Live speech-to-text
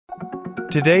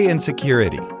Today in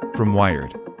Security from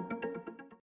Wired.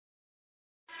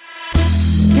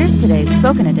 Here's today's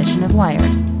spoken edition of Wired.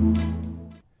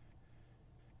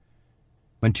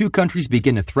 When two countries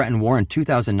begin to threaten war in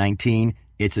 2019,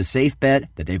 it's a safe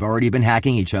bet that they've already been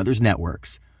hacking each other's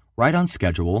networks. Right on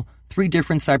schedule, 3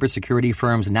 different cybersecurity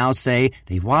firms now say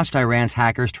they've watched Iran's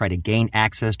hackers try to gain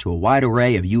access to a wide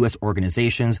array of U.S.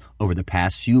 organizations over the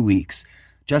past few weeks,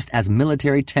 just as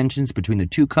military tensions between the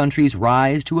two countries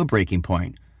rise to a breaking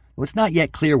point. It's not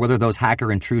yet clear whether those hacker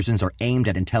intrusions are aimed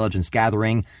at intelligence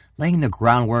gathering, laying the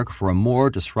groundwork for a more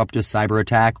disruptive cyber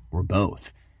attack, or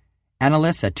both.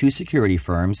 Analysts at 2 security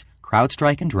firms,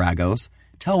 CrowdStrike and Dragos,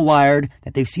 tell Wired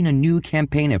that they've seen a new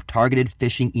campaign of targeted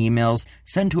phishing emails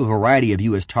sent to a variety of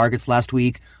U.S. targets last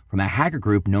week from a hacker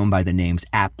group known by the names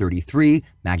App33,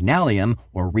 Magnalium,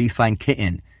 or Refine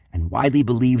Kitten, and widely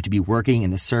believed to be working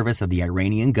in the service of the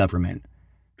Iranian government.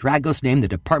 Dragos named the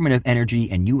Department of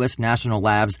Energy and U.S. national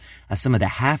labs as some of the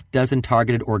half-dozen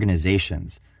targeted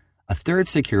organizations. A third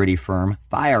security firm,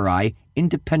 FireEye,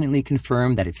 independently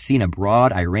confirmed that it's seen a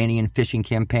broad Iranian phishing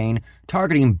campaign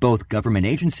targeting both government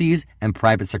agencies and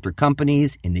private sector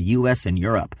companies in the U.S. and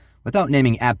Europe, without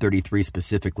naming App33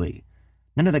 specifically.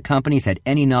 None of the companies had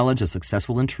any knowledge of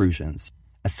successful intrusions.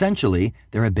 Essentially,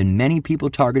 there have been many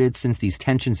people targeted since these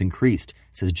tensions increased,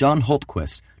 says John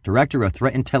Holtquist, Director of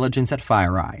Threat Intelligence at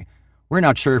FireEye. We're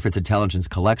not sure if it's intelligence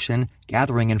collection,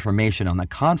 gathering information on the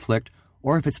conflict,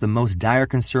 or if it's the most dire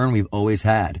concern we've always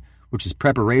had, which is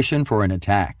preparation for an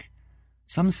attack.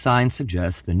 Some signs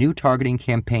suggest the new targeting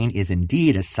campaign is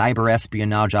indeed a cyber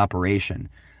espionage operation,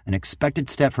 an expected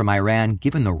step from Iran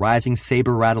given the rising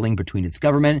saber-rattling between its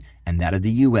government and that of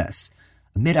the U.S.,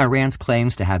 amid Iran's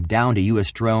claims to have downed a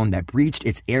U.S. drone that breached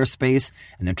its airspace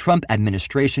and the Trump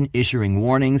administration issuing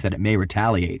warnings that it may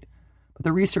retaliate. But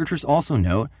the researchers also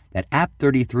note that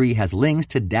App33 has links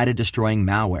to data-destroying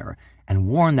malware and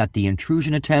warn that the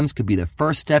intrusion attempts could be the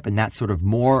first step in that sort of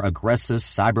more aggressive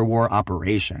cyber war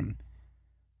operation.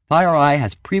 FireEye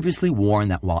has previously warned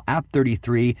that while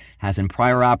App33 has in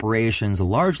prior operations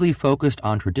largely focused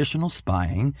on traditional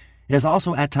spying, it has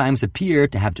also at times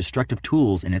appeared to have destructive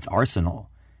tools in its arsenal.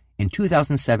 In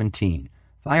 2017,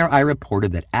 FireEye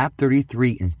reported that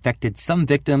App33 infected some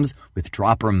victims with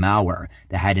dropper malware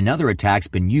that had in other attacks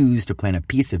been used to plant a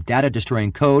piece of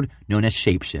data-destroying code known as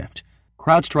Shapeshift.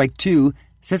 CrowdStrike, too,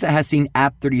 says it has seen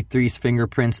App33's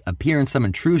fingerprints appear in some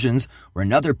intrusions where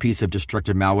another piece of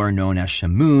destructive malware known as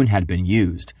Shamoon had been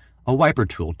used, a wiper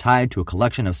tool tied to a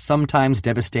collection of sometimes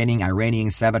devastating Iranian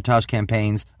sabotage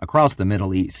campaigns across the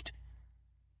Middle East.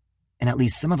 In at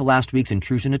least some of last week's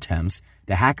intrusion attempts,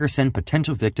 the hackers sent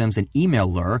potential victims an email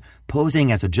lure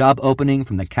posing as a job opening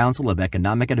from the Council of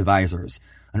Economic Advisors,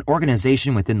 an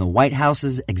organization within the White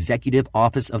House's Executive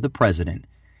Office of the President.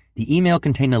 The email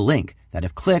contained a link that,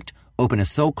 if clicked, opened a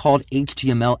so-called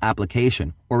HTML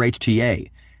application, or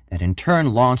HTA, that in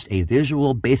turn launched a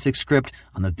Visual Basic script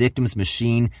on the victim's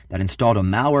machine that installed a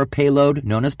malware payload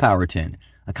known as Powerton,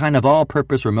 a kind of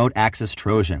all-purpose remote access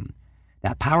Trojan.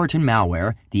 That Powerton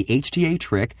malware, the HTA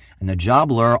trick, and the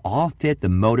job lure all fit the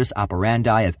modus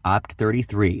operandi of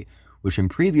App33, which in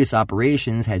previous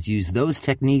operations has used those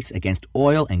techniques against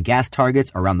oil and gas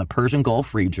targets around the Persian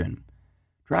Gulf region.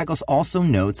 Dragos also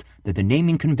notes that the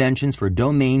naming conventions for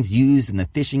domains used in the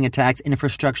phishing attacks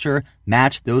infrastructure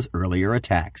match those earlier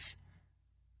attacks.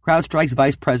 CrowdStrike's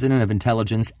Vice President of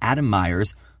Intelligence, Adam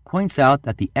Myers, points out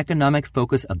that the economic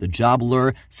focus of the job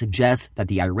lure suggests that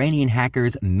the Iranian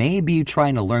hackers may be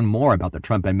trying to learn more about the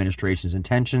Trump administration's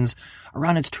intentions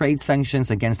around its trade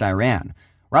sanctions against Iran,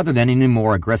 rather than any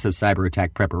more aggressive cyber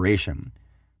attack preparation.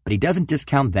 But he doesn't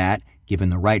discount that, given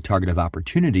the right target of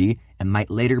opportunity, and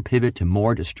might later pivot to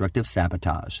more destructive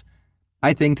sabotage.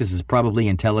 I think this is probably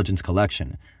intelligence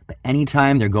collection, but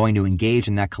anytime they're going to engage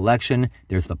in that collection,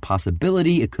 there's the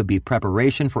possibility it could be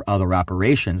preparation for other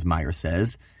operations, Meyer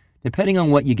says. Depending on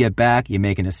what you get back, you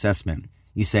make an assessment.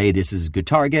 You say, this is a good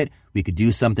target, we could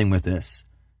do something with this.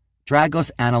 Dragos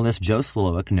analyst Joe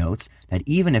Slowick notes that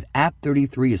even if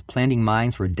App33 is planting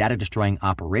mines for a data-destroying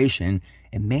operation,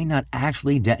 it may not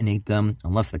actually detonate them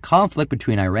unless the conflict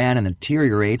between Iran and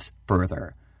deteriorates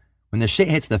further. When the shit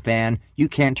hits the fan, you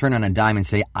can't turn on a dime and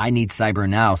say, I need cyber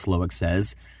now, Slowick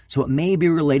says. So it may be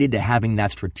related to having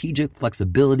that strategic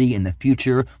flexibility in the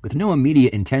future with no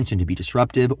immediate intention to be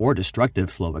disruptive or destructive,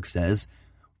 Slowick says.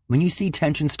 When you see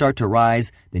tensions start to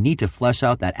rise, the need to flesh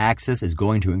out that axis is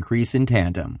going to increase in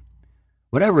tandem.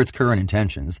 Whatever its current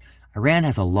intentions, Iran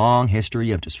has a long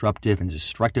history of disruptive and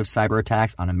destructive cyber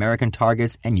attacks on American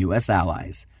targets and U.S.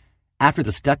 allies. after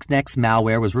the Stuxnet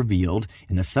malware was revealed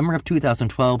in the summer of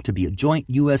 2012 to be a joint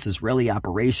U.S.-Israeli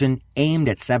operation aimed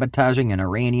at sabotaging an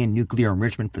Iranian nuclear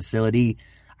enrichment facility,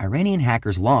 Iranian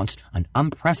hackers launched an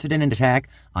unprecedented attack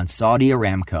on Saudi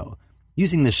Aramco,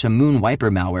 using the Shamoon wiper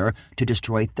malware to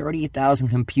destroy 30,000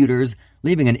 computers,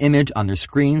 leaving an image on their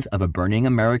screens of a burning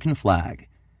American flag.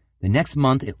 The next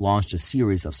month, it launched a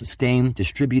series of sustained,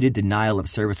 distributed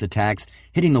denial-of-service attacks,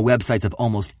 hitting the websites of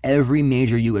almost every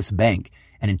major U.S. bank,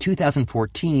 and in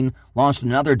 2014 launched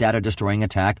another data-destroying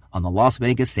attack on the Las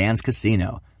Vegas Sands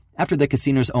Casino, after the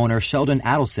casino's owner Sheldon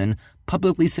Adelson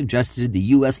publicly suggested the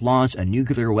U.S. launch a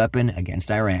nuclear weapon against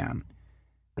Iran.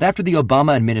 But after the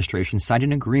Obama administration signed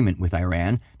an agreement with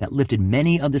Iran that lifted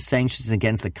many of the sanctions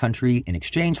against the country in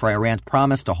exchange for Iran's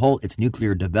promise to halt its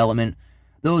nuclear development,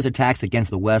 those attacks against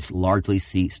the West largely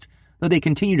ceased, though they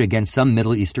continued against some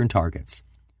Middle Eastern targets.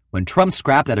 When Trump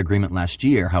scrapped that agreement last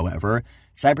year, however,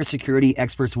 cybersecurity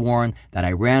experts warned that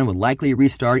Iran would likely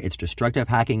restart its destructive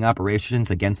hacking operations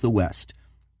against the West.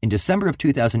 In December of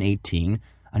 2018,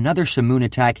 another Shamoon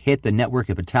attack hit the network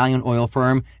of Italian oil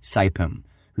firm Saipem,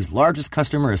 whose largest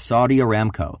customer is Saudi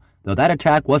Aramco, though that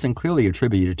attack wasn't clearly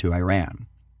attributed to Iran.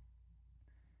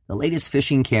 The latest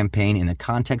phishing campaign in the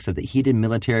context of the heated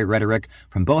military rhetoric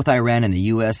from both Iran and the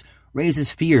U.S.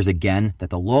 raises fears again that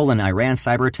the lull in Iran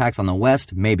cyber attacks on the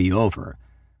West may be over.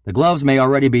 The gloves may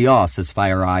already be off, says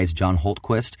FireEye's John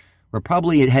Holtquist. We're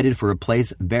probably headed for a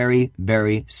place very,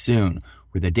 very soon,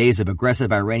 where the days of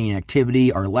aggressive Iranian activity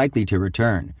are likely to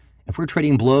return. If we're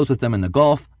trading blows with them in the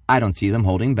Gulf, I don't see them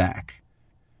holding back.